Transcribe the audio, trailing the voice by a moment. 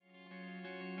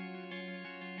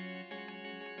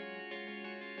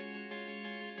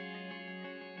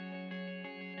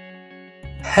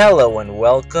Hello and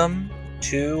welcome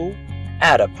to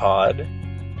Adapod,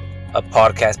 a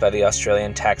podcast by the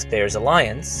Australian Taxpayers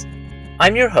Alliance.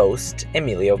 I'm your host,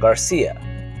 Emilio Garcia.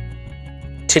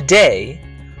 Today,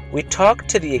 we talk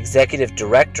to the Executive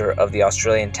Director of the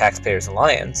Australian Taxpayers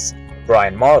Alliance,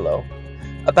 Brian Marlow,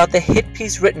 about the hit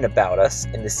piece written about us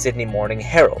in the Sydney Morning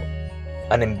Herald,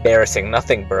 an embarrassing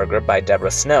nothing burger by Deborah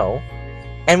Snow,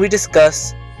 and we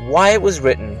discuss why it was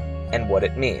written and what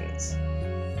it means.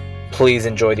 Please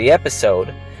enjoy the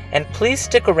episode, and please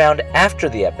stick around after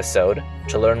the episode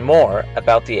to learn more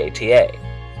about the ATA.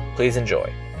 Please enjoy.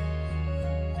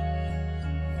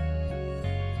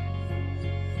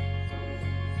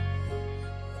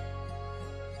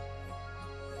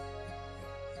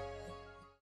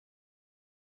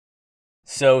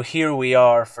 So here we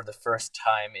are for the first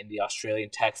time in the Australian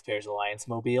Taxpayers Alliance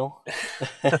mobile.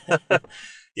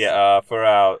 For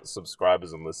our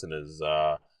subscribers and listeners,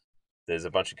 there's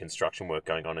a bunch of construction work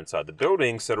going on inside the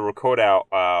building. So to record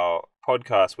our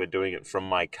podcast, we're doing it from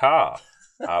my car,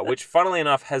 which, funnily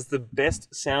enough, has the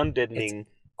best sound deadening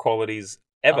qualities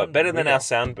ever, better than our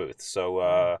sound booth.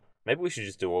 So maybe we should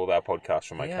just do all of our podcasts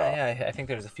from my car. Yeah, I think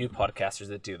there's a few podcasters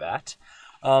that do that.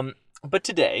 But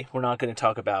today, we're not going to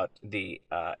talk about the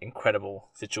incredible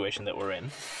situation that we're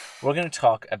in. We're going to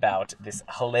talk about this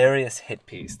hilarious hit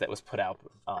piece that was put out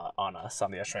on us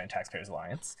on the Australian Taxpayers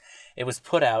Alliance. It was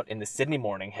put out in the Sydney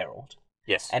Morning Herald.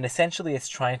 Yes. And essentially, it's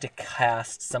trying to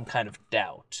cast some kind of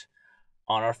doubt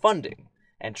on our funding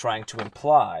and trying to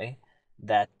imply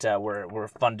that we're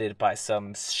funded by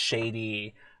some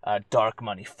shady dark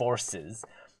money forces.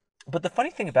 But the funny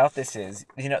thing about this is,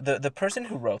 the person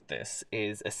who wrote this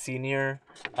is a senior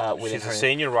She's a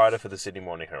senior writer for the Sydney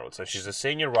Morning Herald. So she's a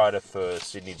senior writer for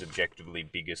Sydney's objectively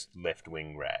biggest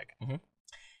left-wing rag. Mm-hmm.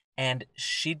 And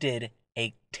she did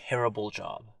a terrible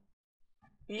job.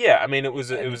 Yeah, I mean, it was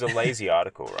a lazy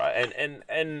article, right?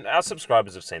 And our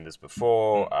subscribers have seen this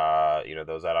before. There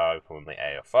was that article in the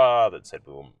AFR that said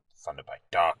we were funded by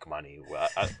dark money. Well,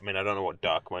 I don't know what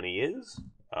dark money is.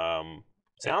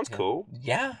 Sounds cool.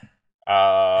 Yeah.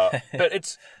 But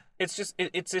it's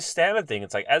a standard thing.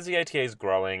 It's like, as the ATA is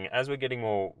growing, as we're getting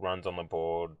more runs on the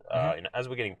board, as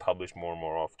we're getting published more and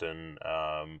more often,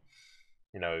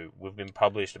 we've been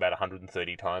published about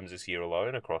 130 times this year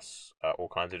alone across all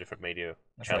kinds of different media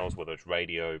channels, whether it's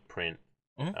radio, print,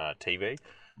 TV.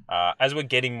 As we're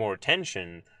getting more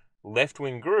attention,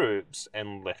 left-wing groups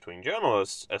and left-wing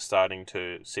journalists are starting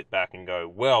to sit back and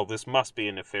go, well, this must be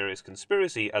a nefarious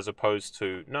conspiracy, as opposed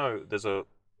to, no, there's a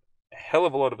hell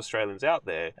of a lot of Australians out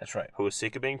there who are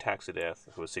sick of being taxed to death,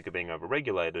 who are sick of being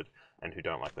overregulated, and who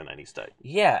don't like the nanny state.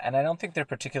 Yeah, and I don't think they're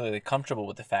particularly comfortable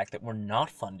with the fact that we're not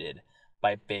funded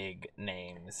by big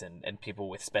names and people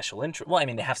with special interest. Well, I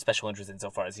mean, they have special interests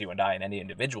insofar as you and I and any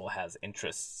individual has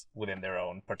interests within their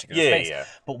own particular space. Yeah.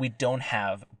 But we don't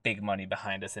have big money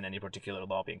behind us in any particular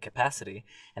lobbying capacity,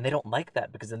 and they don't like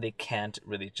that because then they can't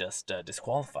really just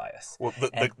disqualify us. Well,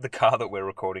 the car that we're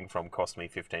recording from cost me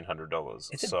 $1,500.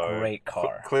 It's a great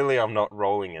car. Clearly, I'm not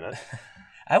rolling in it.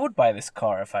 I would buy this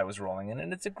car if I was rolling in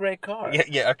it. It's a great car.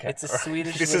 Yeah, okay. It's a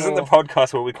Swedish This isn't the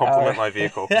podcast where we compliment my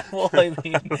vehicle. Well, I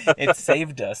mean, it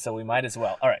saved us, so we might as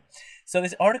well. All right. So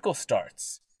this article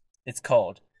starts. It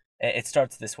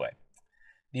starts this way.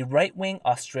 The right-wing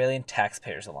Australian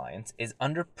Taxpayers Alliance is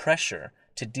under pressure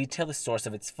to detail the source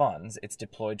of its funds it's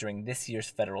deployed during this year's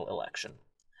federal election.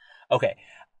 Okay.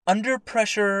 Under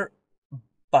pressure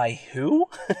by who?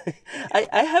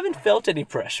 I haven't felt any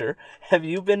pressure. Have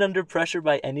you been under pressure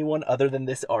by anyone other than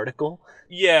this article?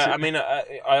 Yeah,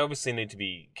 I obviously need to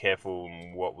be careful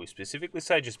in what we specifically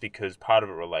say, just because part of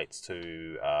it relates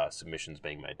to submissions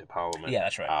being made to Parliament. Yeah,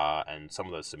 that's right. And some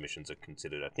of those submissions are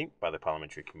considered, I think, by the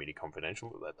Parliamentary Committee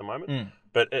confidential at the moment.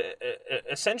 But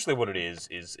essentially what it is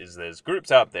there's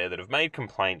groups out there that have made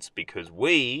complaints because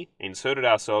we inserted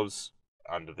ourselves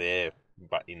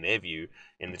in their view,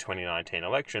 in the 2019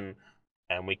 election,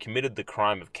 and we committed the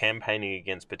crime of campaigning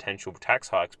against potential tax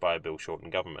hikes by a Bill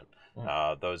Shorten government.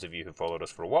 Those of you who followed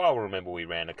us for a while will remember we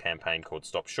ran a campaign called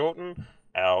Stop Shorten.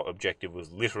 Our objective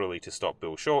was literally to stop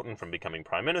Bill Shorten from becoming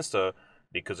Prime Minister,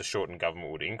 because a Shorten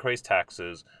government would increase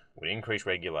taxes, would increase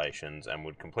regulations, and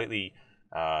would completely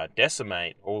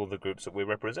decimate all of the groups that we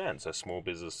represent. So small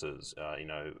businesses,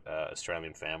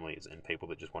 Australian families, and people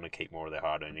that just want to keep more of their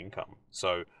hard-earned income.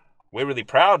 So we're really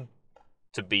proud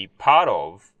to be part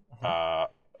of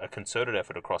a concerted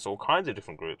effort across all kinds of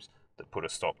different groups that put a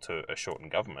stop to a Shorten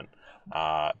government.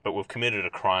 But we've committed a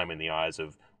crime in the eyes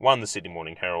of, one, the Sydney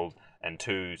Morning Herald, and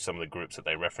two, some of the groups that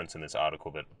they reference in this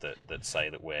article that say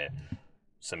that we're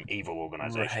some evil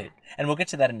organization. Right. And we'll get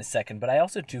to that in a second, but I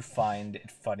also do find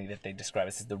it funny that they describe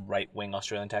us as the right-wing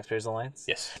Australian Taxpayers Alliance.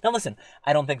 Yes. Now listen,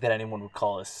 I don't think that anyone would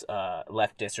call us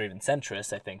leftist or even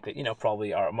centrist. I think that,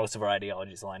 probably most of our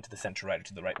ideologies align to the center-right or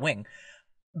to the right-wing.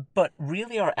 But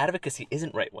really our advocacy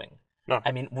isn't right-wing. No.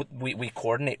 I mean, we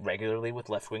coordinate regularly with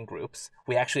left-wing groups.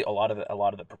 We actually, a lot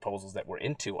of the proposals that we're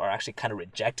into are actually kind of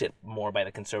rejected more by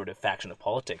the conservative faction of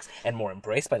politics and more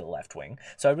embraced by the left-wing.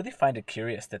 So I really find it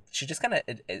curious that she just kind of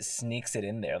it sneaks it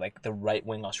in there, like the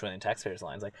right-wing Australian Taxpayers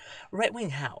Alliance. Like,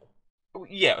 right-wing how?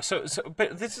 Yeah,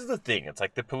 but this is the thing. It's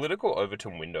like the political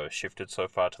Overton window shifted so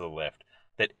far to the left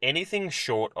that anything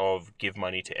short of give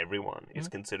money to everyone is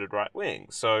considered right-wing.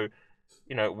 So,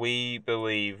 we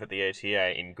believe at the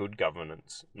ATA in good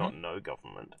governance, not no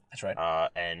government. That's right.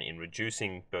 And in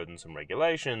reducing burdensome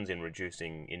regulations, in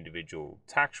reducing individual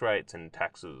tax rates and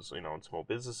taxes, on small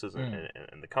businesses and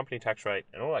the company tax rate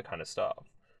and all that kind of stuff.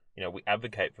 We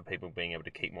advocate for people being able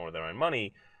to keep more of their own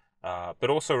money, but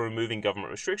also removing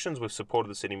government restrictions. We've supported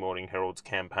the Sydney Morning Herald's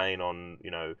campaign on,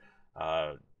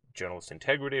 journalist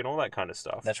integrity and all that kind of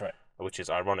stuff. That's right. Which is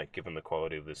ironic given the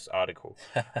quality of this article.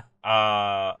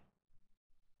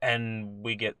 And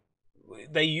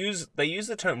they use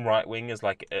the term right wing as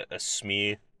like a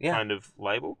smear kind of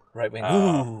label. Right wing.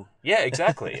 Ooh. Yeah,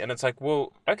 exactly. And it's like,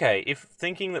 well, okay, if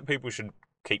thinking that people should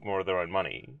keep more of their own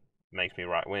money makes me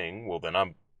right wing, well then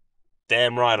I'm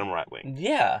damn right I'm right wing.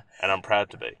 Yeah. And I'm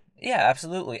proud to be. Yeah,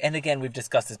 absolutely. And again, we've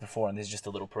discussed this before, and this is just a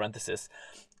little parenthesis.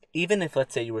 Even if,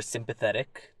 let's say, you were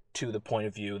sympathetic to the point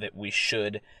of view that we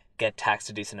should get taxed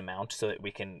a decent amount so that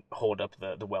we can hold up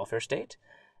the welfare state,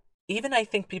 even I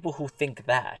think people who think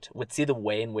that would see the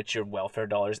way in which your welfare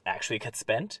dollars actually get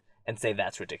spent and say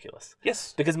that's ridiculous.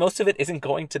 Yes. Because most of it isn't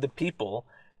going to the people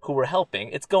who were helping.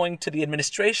 It's going to the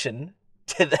administration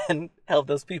to then help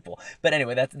those people. But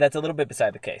anyway, that's a little bit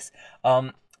beside the case.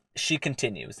 She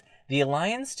continues. The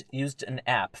Alliance used an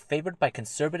app favored by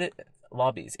conservative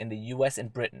lobbies in the U.S.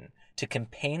 and Britain to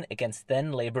campaign against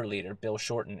then Labour leader Bill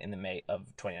Shorten in the May of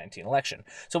 2019 election.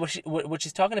 So what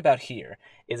she's talking about here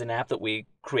is an app that we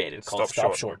created called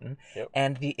Stop Shorten. Yep.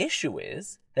 And the issue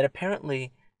is that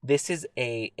apparently this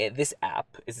app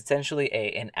is essentially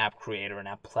an app creator, an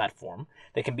app platform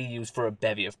that can be used for a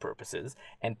bevy of purposes.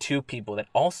 And two people that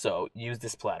also use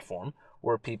this platform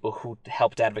were people who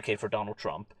helped advocate for Donald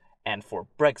Trump and for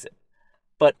Brexit.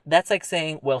 But that's like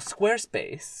saying, well,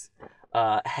 Squarespace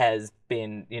has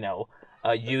been,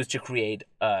 used to create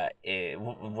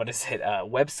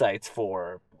websites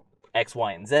for X,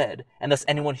 Y, and Z, and thus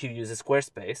anyone who uses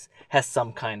Squarespace has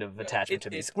some kind of attachment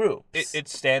to these groups.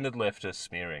 It's standard leftist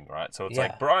smearing, right? So it's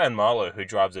like Brian Marlow who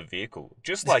drives a vehicle,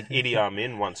 just like Idi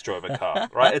Amin once drove a car,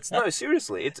 right?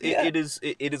 Seriously, it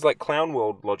is like clown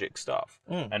world logic stuff,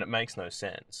 and it makes no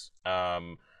sense.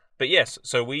 But yes,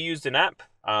 so we used an app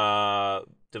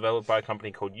developed by a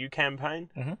company called UCampaign,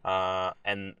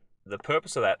 and the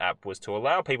purpose of that app was to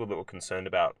allow people that were concerned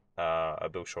about a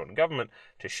Bill Shorten government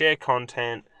to share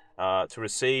content, to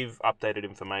receive updated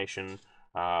information,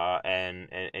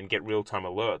 and get real-time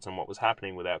alerts on what was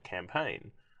happening with our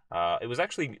campaign. It was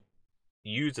actually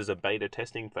used as a beta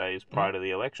testing phase prior to the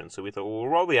election, so we thought, well, we'll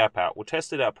roll the app out, we'll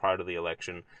test it out prior to the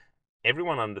election.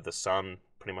 Everyone under the sun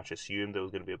pretty much assumed there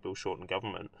was going to be a Bill Shorten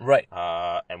government. Right.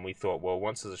 And we thought, well,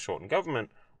 once there's a Shorten government,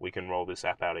 we can roll this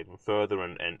app out even further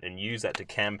and use that to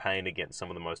campaign against some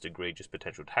of the most egregious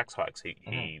potential tax hikes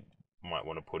he might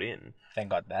want to put in. Thank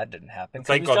God that didn't happen.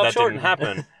 Thank God that didn't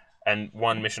happen. And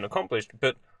one mission accomplished.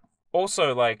 But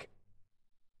also,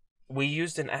 we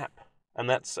used an app, and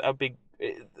that's our big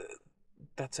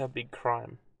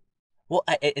crime. Well,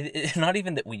 it's not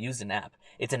even that we used an app.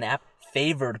 It's an app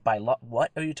favored by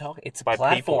what are you talking? It's a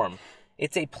platform. People.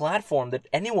 It's a platform that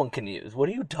anyone can use. What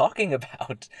are you talking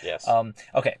about? Yes.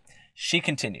 Okay. She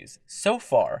continues. So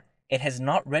far, it has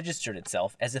not registered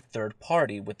itself as a third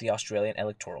party with the Australian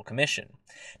Electoral Commission,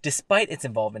 despite its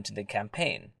involvement in the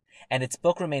campaign, and its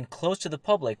book remained closed to the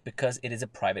public because it is a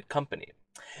private company.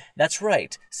 That's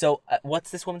right. So,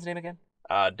 what's this woman's name again?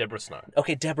 Deborah Snow.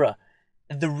 Okay, Deborah.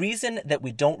 The reason that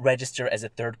we don't register as a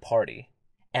third party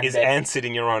is answered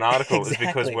in your own article is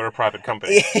because we're a private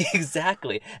company.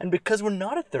 Exactly. And because we're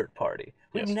not a third party.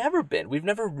 We've never been. We've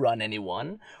never run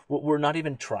anyone. We're not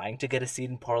even trying to get a seat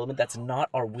in Parliament. That's not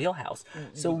our wheelhouse.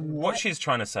 So what she's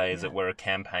trying to say is that we're a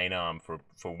campaign arm for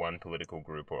one political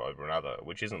group or over another,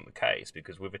 which isn't the case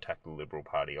because we've attacked the Liberal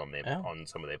Party on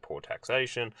some of their poor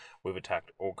taxation. We've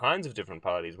attacked all kinds of different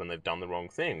parties when they've done the wrong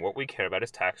thing. What we care about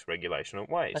is tax, regulation, and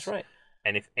waste. That's right.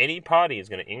 And if any party is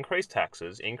going to increase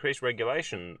taxes, increase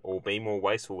regulation, or be more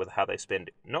wasteful with how they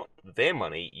spend not their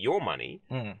money, your money,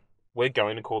 we're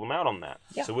going to call them out on that.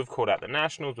 Yeah. So we've called out the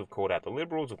Nationals, we've called out the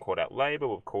Liberals, we've called out Labor,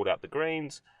 we've called out the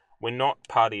Greens. We're not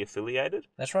party affiliated.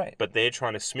 That's right. But they're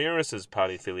trying to smear us as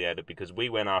party affiliated because we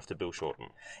went after Bill Shorten.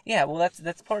 Yeah, well,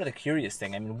 that's part of the curious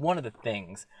thing. I mean, one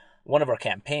of our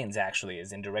campaigns actually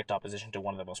is in direct opposition to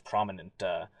one of the most prominent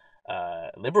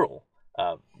liberal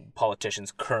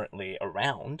politicians currently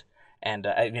around. And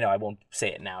I won't say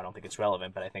it now. I don't think it's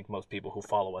relevant, but I think most people who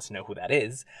follow us know who that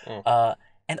is.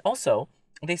 And also,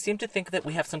 they seem to think that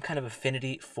we have some kind of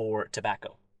affinity for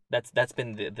tobacco. That's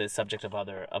been the subject of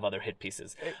other hit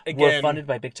pieces. Again, we're funded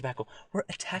by Big Tobacco. We're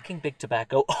attacking Big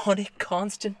Tobacco on a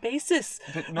constant basis.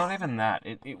 But not even that.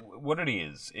 What it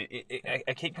is,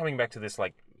 I keep coming back to this,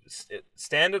 like,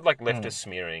 standard like leftist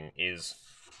smearing is,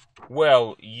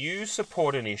 well, you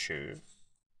support an issue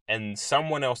and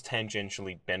someone else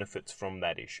tangentially benefits from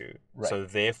that issue. Right. So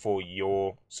therefore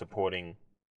you're supporting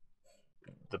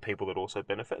the people that also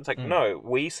benefit. It's like, no,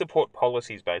 we support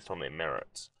policies based on their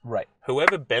merits. Right.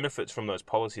 Whoever benefits from those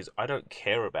policies, I don't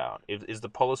care about. Is the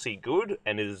policy good,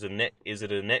 and is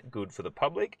it a net good for the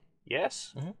public?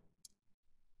 Yes. Mm-hmm.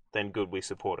 Then good, we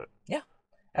support it. Yeah,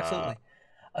 absolutely.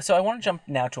 So I want to jump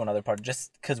now to another part,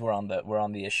 just because we're on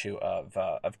the issue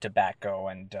of tobacco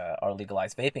and our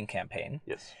legalized vaping campaign.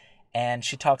 Yes. And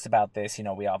she talks about this.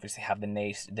 We obviously have the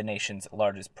nation's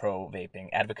largest pro-vaping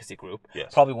advocacy group.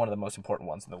 Yes. Probably one of the most important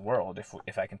ones in the world,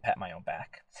 if I can pat my own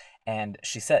back. And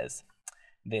she says,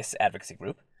 this advocacy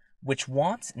group, which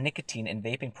wants nicotine in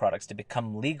vaping products to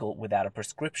become legal without a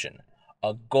prescription,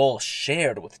 a goal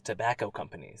shared with tobacco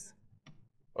companies.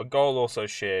 A goal also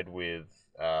shared with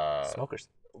smokers.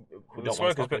 Who don't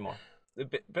want to smoke anymore.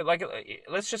 But like,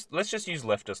 let's just use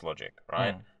leftist logic,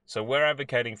 right? So we're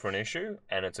advocating for an issue,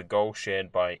 and it's a goal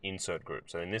shared by insert group.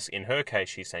 So in her case,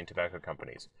 she's saying tobacco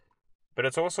companies, but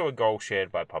it's also a goal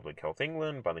shared by Public Health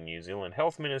England, by the New Zealand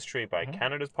Health Ministry, by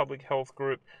Canada's Public Health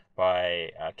Group,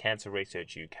 by Cancer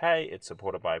Research UK. It's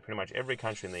supported by pretty much every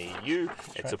country in the EU.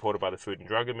 It's supported by the Food and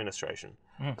Drug Administration.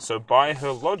 So by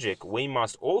her logic, we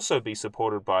must also be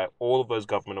supported by all of those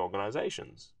government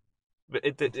organisations. But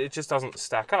it just doesn't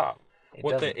stack up.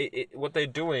 What they're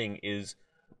doing is,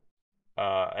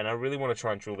 and I really want to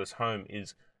try and drill this home,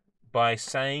 is by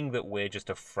saying that we're just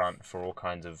a front for all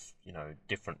kinds of,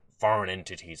 different foreign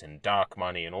entities and dark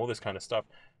money and all this kind of stuff,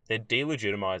 they're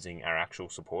delegitimizing our actual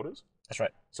supporters. That's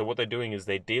right. So what they're doing is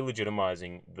they're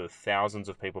delegitimizing the thousands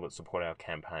of people that support our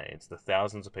campaigns, the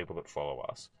thousands of people that follow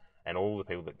us, and all the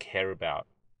people that care about,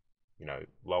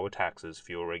 lower taxes,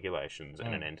 fewer regulations,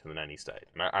 and an end to the nanny state.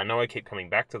 And I know I keep coming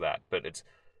back to that, but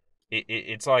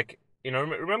it's like,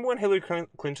 remember when Hillary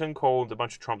Clinton called a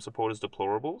bunch of Trump supporters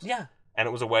deplorables? Yeah. And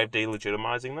it was a way of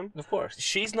delegitimizing them? Of course.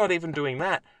 She's not even doing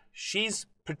that. She's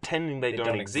pretending they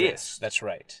don't exist. That's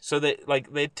right. So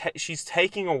she's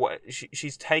taking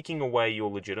away your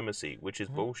legitimacy, which is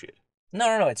bullshit.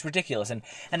 No, it's ridiculous. And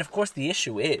of course the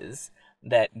issue is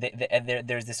that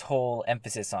there's this whole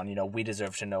emphasis on, we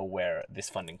deserve to know where this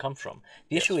funding comes from.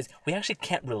 The issue is we actually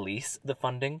can't release the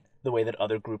funding the way that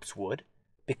other groups would,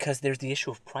 because there's the issue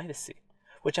of privacy,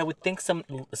 which I would think some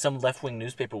left-wing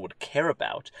newspaper would care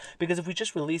about, because if we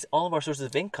just release all of our sources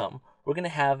of income, we're going to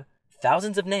have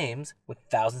thousands of names with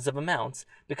thousands of amounts,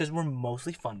 because we're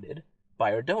mostly funded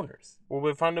by our donors. Well,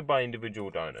 we're funded by individual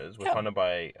donors. We're funded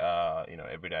by,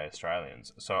 everyday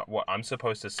Australians. So what I'm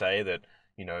supposed to say that,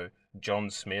 John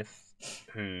Smith,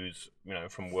 who's,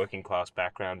 from working class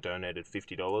background, donated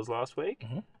 $50 last week.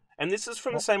 Mm-hmm. And this is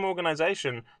from the same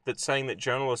organisation that's saying that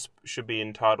journalists should be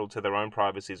entitled to their own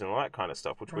privacies and all that kind of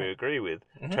stuff, which we agree with,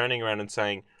 turning around and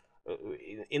saying,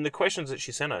 in the questions that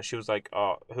she sent us, she was like,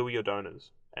 oh, who are your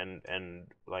donors? And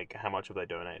like, how much have they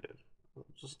donated?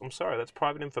 I'm sorry, that's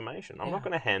private information. I'm not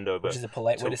going to hand over... Which is a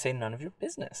polite way to say none of your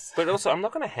business. But also, I'm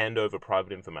not going to hand over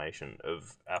private information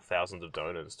of our thousands of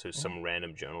donors to some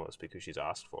random journalist because she's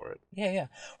asked for it. Yeah.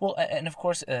 Well, and of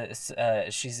course,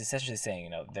 she's essentially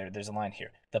saying, there's a line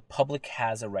here. The public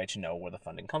has a right to know where the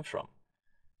funding comes from.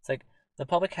 It's like, the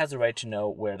public has a right to know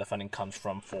where the funding comes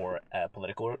from for a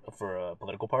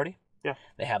political party. Yeah.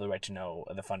 They have the right to know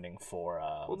the funding for...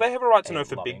 well, they have a right to know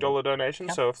for big dollar donations.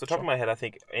 Yeah, so off the top of my head, I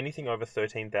think anything over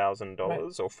 $13,000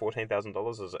 or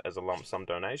 $14,000 as a lump sum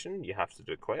donation, you have to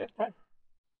declare. Right.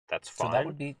 That's fine.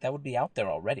 So that would be out there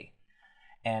already.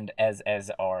 And as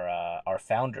our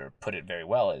founder put it very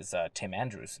well, as Tim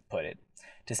Andrews put it,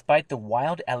 despite the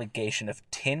wild allegation of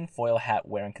tin-foil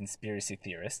hat-wearing conspiracy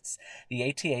theorists, the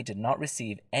ATA did not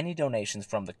receive any donations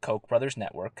from the Koch brothers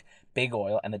network, Big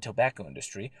Oil, and the tobacco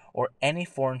industry, or any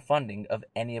foreign funding of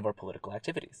any of our political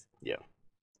activities. Yeah.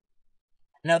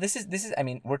 Now, this is. I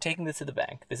mean, we're taking this to the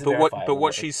bank. This is verifiable. But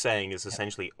what she's saying is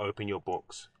essentially open your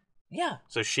books. Yeah.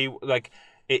 So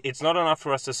it's not enough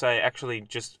for us to say, actually,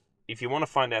 just if you want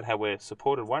to find out how we're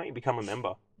supported, why don't you become a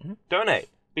member? Mm-hmm. Donate.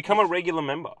 Become a regular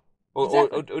member.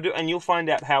 And you'll find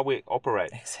out how we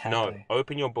operate. Exactly. No,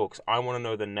 open your books. I want to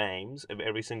know the names of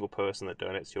every single person that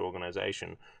donates to your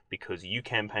organization because you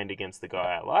campaigned against the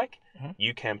guy I like. Mm-hmm.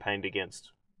 You campaigned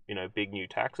against, big new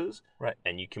taxes. Right.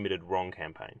 And you committed wrong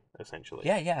campaign, essentially.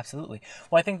 Yeah, absolutely.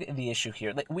 Well, I think the issue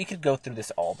here, we could go through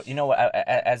this all, but you know what?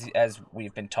 As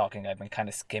we've been talking, I've been kind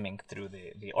of skimming through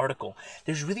the article.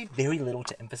 There's really very little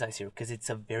to emphasize here because it's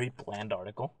a very bland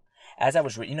article. As I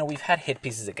was reading, we've had hit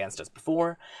pieces against us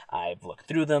before. I've looked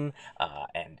through them,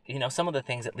 and some of the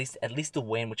things, at least the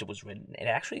way in which it was written, it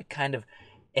actually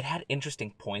it had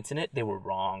interesting points in it. They were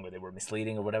wrong or they were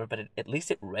misleading or whatever, but at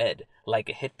least it read like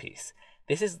a hit piece.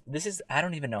 This is I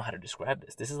don't even know how to describe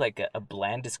this. This is like a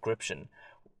bland description.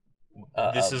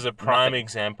 This is a prime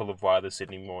example of why the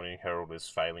Sydney Morning Herald is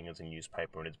failing as a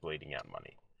newspaper and it's bleeding out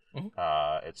money.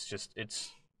 Mm-hmm.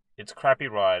 It's crappy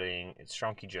writing. It's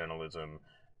shonky journalism.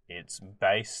 It's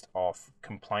based off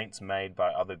complaints made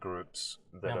by other groups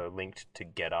that are linked to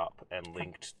Get Up and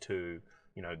linked to,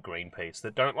 Greenpeace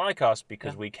that don't like us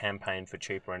because we campaigned for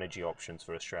cheaper energy options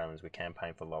for Australians. We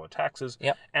campaigned for lower taxes.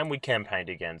 And we campaigned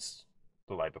against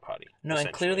the Labor Party. No,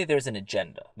 and clearly there's an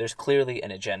agenda. There's clearly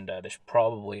an agenda. There's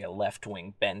probably a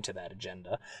left-wing bent to that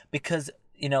agenda because,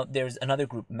 there's another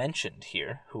group mentioned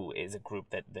here who is a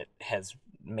group that has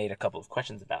made a couple of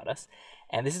questions about us.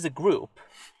 And this is a group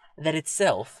that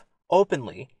itself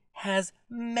openly has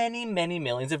many, many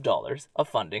millions of dollars of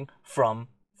funding from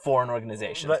foreign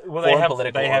organizations, political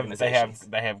organizations.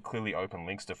 They have clearly open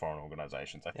links to foreign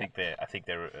organizations. I think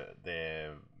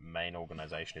their main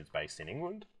organization is based in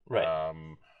England. Right.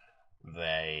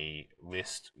 They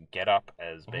list Get Up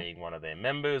as being one of their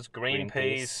members,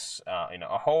 Greenpeace.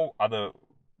 A whole other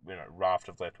raft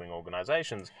of left wing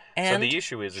organizations. And so the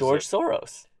issue is George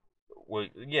Soros. Well,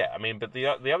 yeah, but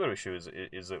the other issue is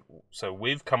that so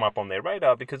we've come up on their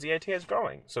radar because the ATA is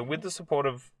growing. So with the support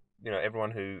of everyone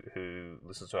who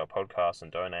listens to our podcast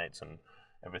and donates and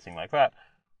everything like that,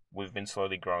 we've been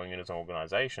slowly growing it as an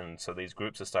organization. So these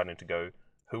groups are starting to go,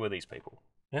 who are these people?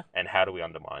 Yeah. And how do we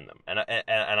undermine them? And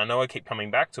I know I keep coming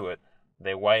back to it.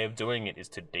 Their way of doing it is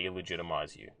to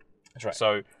delegitimize you. That's right.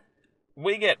 So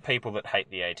we get people that hate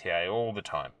the ATA all the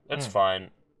time. That's fine.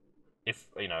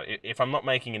 If I'm not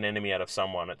making an enemy out of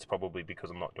someone, it's probably because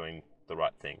I'm not doing the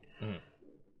right thing.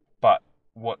 But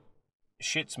what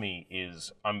shits me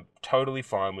is I'm totally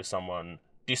fine with someone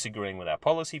disagreeing with our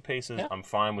policy pieces. Yeah. I'm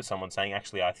fine with someone saying,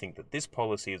 actually, I think that this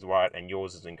policy is right and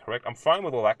yours is incorrect. I'm fine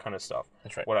with all that kind of stuff.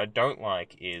 That's right. What I don't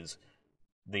like is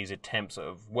these attempts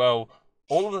of, well,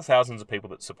 all of the thousands of people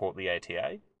that support the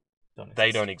ATA,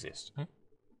 they don't exist.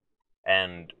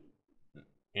 And,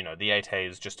 the ATA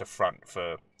is just a front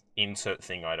for insert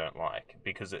thing I don't like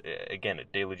because it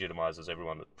delegitimizes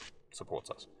everyone that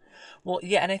supports us. Well,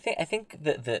 yeah, and I think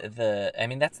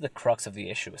that's the crux of the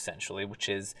issue essentially, which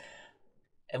is,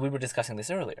 and we were discussing this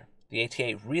earlier. The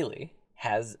ATA really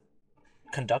has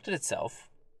conducted itself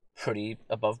pretty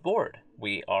above board.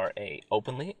 We are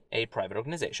openly a private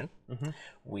organization.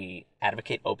 We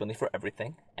advocate openly for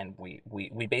everything, and we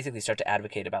basically start to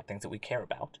advocate about things that we care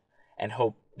about and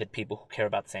hope that people who care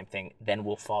about the same thing then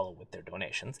will follow with their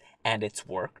donations. And it's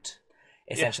worked.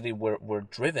 Essentially, we're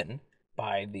driven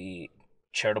by the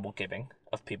charitable giving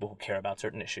of people who care about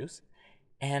certain issues,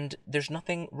 and there's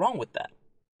nothing wrong with that.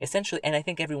 Essentially, and I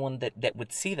think everyone that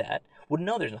would see that would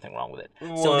know there's nothing wrong with it.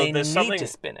 So they need to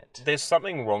spin it. There's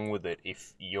something wrong with it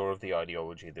if you're of the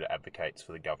ideology that advocates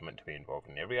for the government to be involved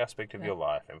in every aspect of your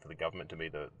life and for the government to be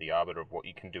the arbiter of what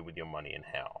you can do with your money and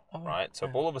how, right? So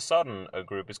if all of a sudden a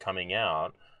group is coming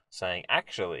out saying,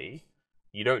 actually,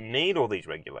 you don't need all these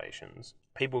regulations,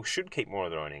 people should keep more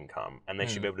of their own income and they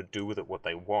should be able to do with it what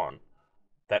they want,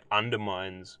 that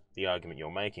undermines the argument you're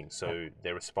making. So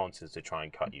their response is to try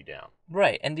and cut you down.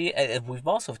 Right, and we've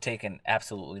also taken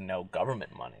absolutely no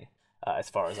government money, as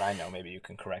far as I know. Maybe you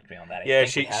can correct me on that. Yeah,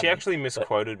 she actually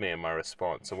misquoted me in my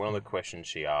response. So one of the questions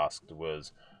she asked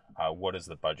was, what is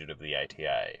the budget of the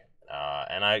ATA?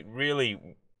 And I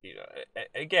really,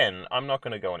 again, I'm not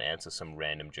going to go and answer some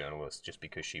random journalist just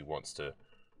because she wants to,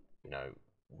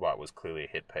 write was clearly a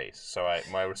hit piece. So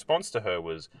my response to her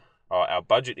was, our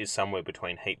budget is somewhere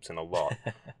between heaps and a lot,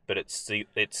 but it's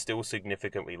still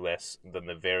significantly less than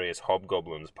the various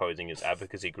hobgoblins posing as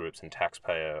advocacy groups and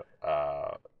taxpayer,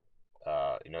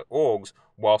 orgs,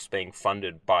 whilst being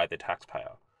funded by the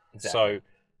taxpayer. Exactly. So,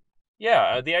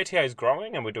 yeah, the ATA is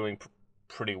growing and we're doing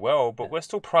pretty well, but we're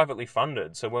still privately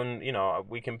funded. So when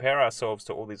we compare ourselves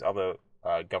to all these other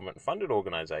government-funded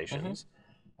organizations,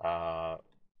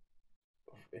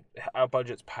 our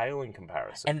budget's pale in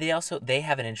comparison. And they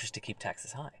have an interest to keep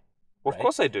taxes high. Well, right? Of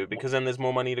course they do, because then there's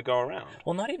more money to go around.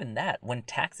 Well, not even that. When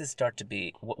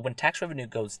when tax revenue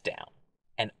goes down,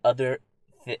 and other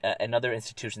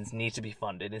institutions need to be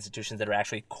funded, institutions that are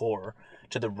actually core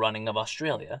to the running of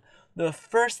Australia, the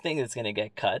first thing that's going to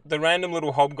get cut. The random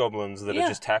little hobgoblins that are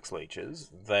just tax leeches,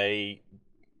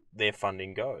 their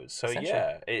funding goes. So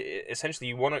essentially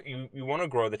you want to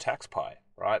grow the tax pie,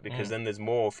 right? Because then there's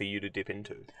more for you to dip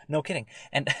into. No kidding.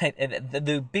 And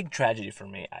the big tragedy for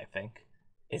me, I think,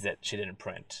 is that she didn't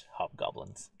print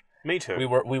hobgoblins. Me too.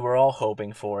 We were all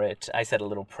hoping for it. I said a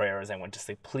little prayer as I went to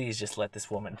sleep. Please just let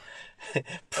this woman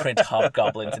print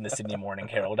hobgoblins in the Sydney Morning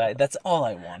Herald. That's all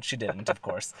I want. She didn't, of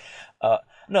course.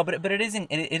 No, but it is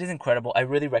incredible. I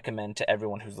really recommend to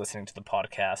everyone who's listening to the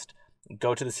podcast,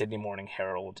 go to the Sydney Morning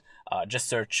Herald. Just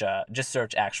search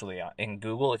actually in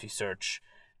Google. If you search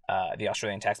the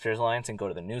Australian Taxpayers Alliance and go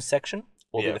to the news section,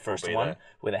 will be the first one there,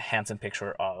 with a handsome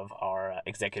picture of our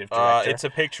executive director. It's a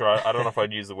picture. I don't know if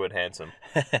I'd use the word handsome.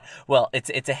 Well,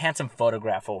 it's a handsome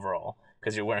photograph overall,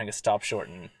 because you're wearing a Stop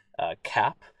Shorten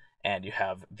cap, and you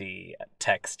have the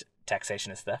text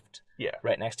 "Taxation is theft"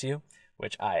 right next to you,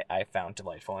 which I found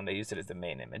delightful, and they used it as the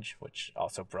main image, which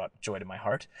also brought joy to my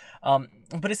heart.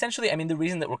 But essentially, I mean, the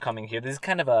reason that we're coming here, this is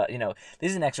kind of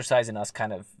this is an exercise in us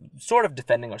kind of sort of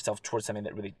defending ourselves towards something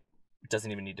that really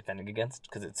doesn't even need defending against,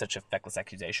 because it's such a feckless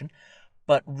accusation.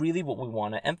 But really what we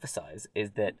want to emphasize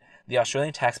is that the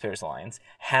Australian Taxpayers Alliance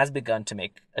has begun to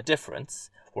make a difference.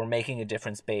 We're making a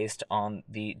difference based on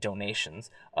the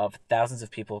donations of thousands of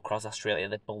people across Australia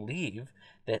that believe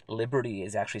that liberty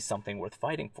is actually something worth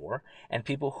fighting for, and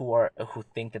people who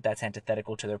think that that's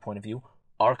antithetical to their point of view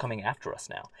are coming after us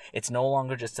now. It's no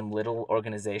longer just some little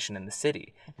organization in the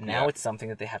city. Now it's something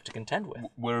that they have to contend with.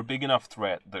 We're a big enough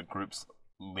threat that groups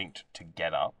linked to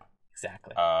Get Up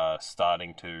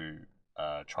starting to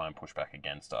try and push back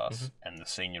against us, and the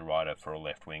senior writer for a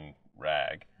left-wing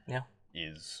rag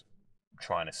is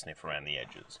trying to sniff around the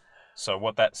edges. So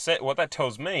what that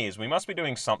tells me is we must be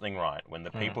doing something right when the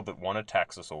people that want to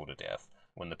tax us all to death,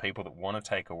 when the people that want to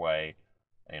take away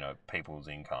people's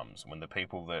incomes, when the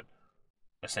people that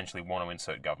essentially want to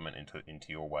insert government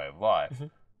into your way of life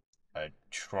are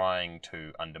trying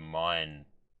to undermine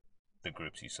the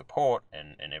groups you support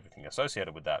and everything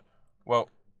associated with that, well,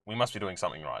 we must be doing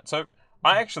something right. So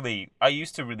I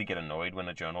used to really get annoyed when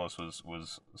a journalist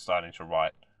was starting to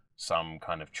write some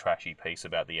kind of trashy piece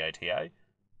about the ATA.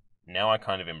 Now I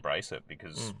kind of embrace it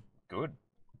because good.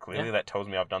 Clearly that tells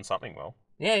me I've done something well.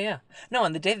 Yeah. No,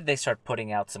 and the day that they start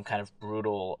putting out some kind of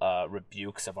brutal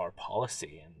rebukes of our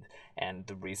policy and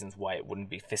the reasons why it wouldn't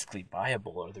be fiscally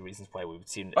viable, or the reasons why we would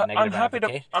see negative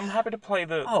advocation. I'm happy to play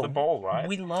the ball, right?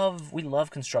 We love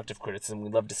constructive criticism. We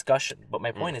love discussion. But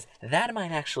my point is that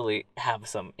might actually have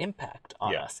some impact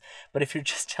on us. But if you're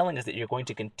just telling us that you're going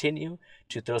to continue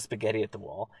to throw spaghetti at the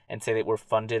wall and say that we're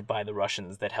funded by the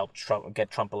Russians that helped get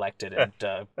Trump elected and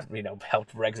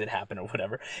helped Brexit happen or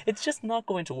whatever, it's just not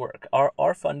going to work.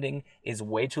 Our funding is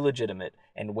way too legitimate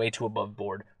and way too above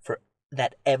board for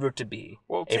that ever to be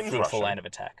a fruitful line of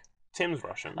attack. Tim's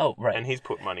Russian. Oh, right. And he's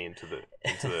put money into the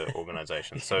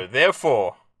organization. So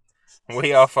therefore,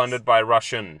 we are funded by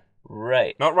Russian.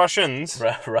 Right. Not Russians.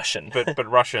 Russian. But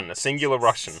Russian, a singular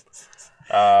Russian.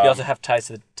 You also have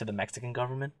ties to the Mexican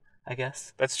government, I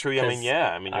guess. That's true. I mean,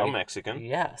 you're Mexican.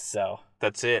 Yeah, so.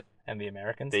 That's it. And the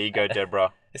Americans. There you go,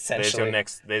 Deborah. Essentially.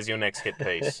 There's your next hit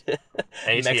piece.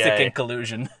 ATA, Mexican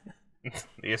collusion.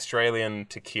 The Australian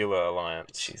Tequila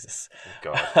Alliance. Jesus.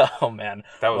 God. Oh, man.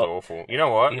 That was awful. You know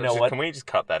what? What? Can we just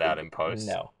cut that out in post?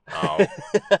 No.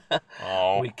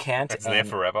 Oh. We can't. It's there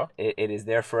forever. It is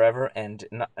there forever. And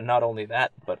not only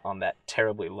that, but on that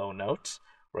terribly low note,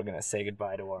 we're going to say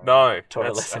goodbye to our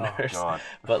listeners. Oh, God.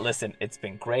 But listen, it's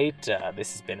been great.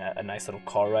 This has been a nice little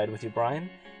car ride with you, Brian.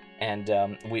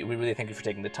 And we really thank you for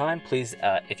taking the time. Please,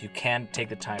 if you can, take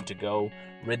the time to go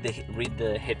read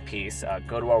the hit piece.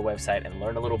 Go to our website and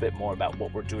learn a little bit more about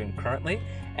what we're doing currently.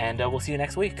 And we'll see you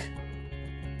next week.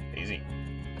 Easy.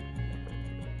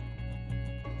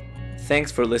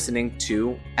 Thanks for listening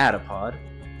to Attapod,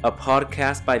 a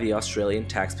podcast by the Australian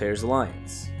Taxpayers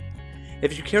Alliance.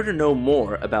 If you care to know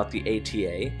more about the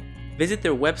ATA, visit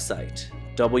their website,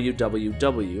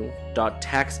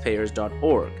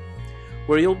 www.taxpayers.org,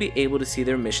 where you'll be able to see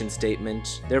their mission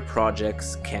statement, their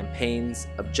projects, campaigns,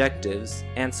 objectives,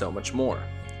 and so much more.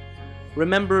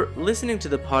 Remember, listening to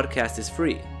the podcast is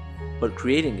free, but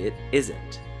creating it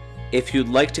isn't. If you'd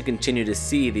like to continue to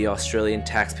see the Australian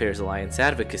Taxpayers Alliance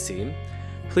advocacy,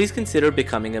 please consider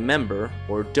becoming a member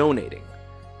or donating.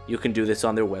 You can do this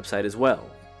on their website as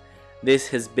well. This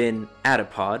has been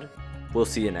Attapod, We'll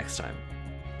see you next time.